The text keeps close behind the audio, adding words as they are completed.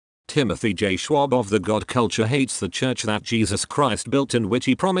Timothy J. Schwab of the God Culture hates the church that Jesus Christ built and which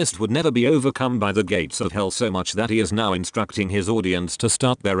he promised would never be overcome by the gates of hell so much that he is now instructing his audience to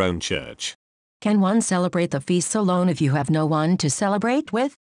start their own church. Can one celebrate the feasts alone if you have no one to celebrate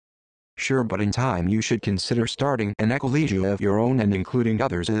with? Sure, but in time you should consider starting an ecclesia of your own and including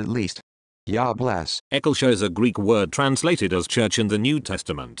others at least. Yah bless. Ecclesia is a Greek word translated as church in the New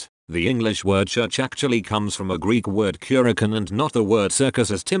Testament. The English word church actually comes from a Greek word kurikan and not the word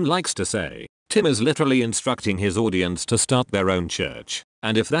circus as Tim likes to say. Tim is literally instructing his audience to start their own church.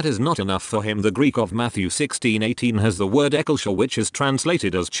 And if that is not enough for him, the Greek of Matthew 16:18 has the word ecclesia which is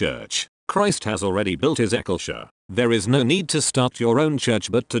translated as church. Christ has already built his ecclesia. There is no need to start your own church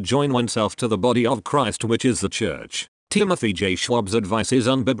but to join oneself to the body of Christ which is the church. Timothy J. Schwab's advice is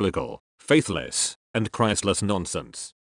unbiblical, faithless, and Christless nonsense.